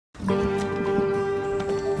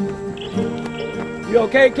You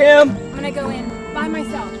okay, Kim? I'm gonna go in by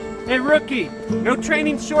myself. Hey, rookie, no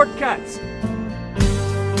training shortcuts.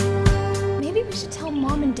 Maybe we should tell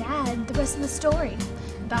Mom and Dad the rest of the story.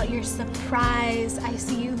 About your surprise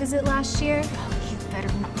ICU visit last year. Oh, you better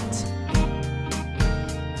not.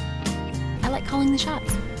 I like calling the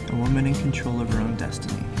shots. A woman in control of her own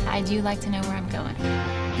destiny. I do like to know where I'm going.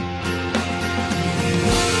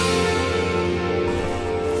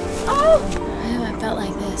 Oh! I haven't felt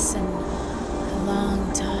like this in a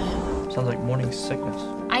long time. Sounds like morning sickness.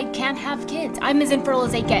 I can't have kids. I'm as infertile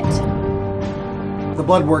as they get. The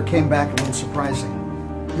blood work came back a little surprising.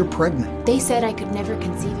 You're pregnant. They said I could never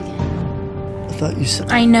conceive again. I thought you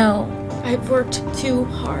said... I know. I've worked too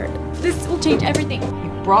hard. This will change everything.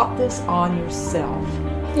 You brought this on yourself.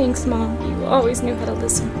 Thanks, Mom. You always knew how to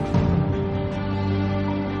listen.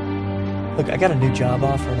 Look, I got a new job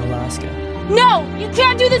offer in Alaska. No! You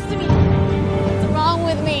can't do this to me! What's wrong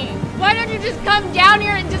with me? Why don't you just come down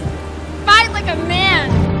here and just fight like a man?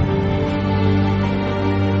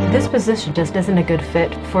 This position just isn't a good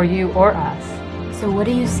fit for you or us. So what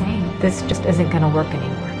are you saying? This just isn't going to work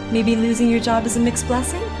anymore. Maybe losing your job is a mixed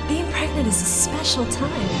blessing? Being pregnant is a special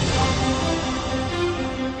time.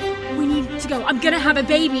 We need to go. I'm gonna have a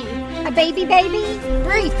baby. A baby?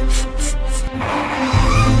 Breathe.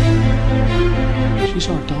 She's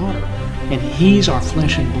our daughter, and he's our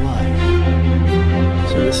flesh and blood.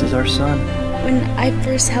 So this is our son. When I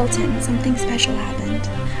first held him, something special happened.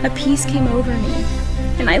 A peace came over me,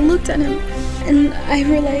 and I looked at him, and I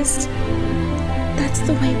realized that's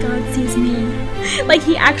the way God sees me. Like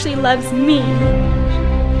he actually loves me.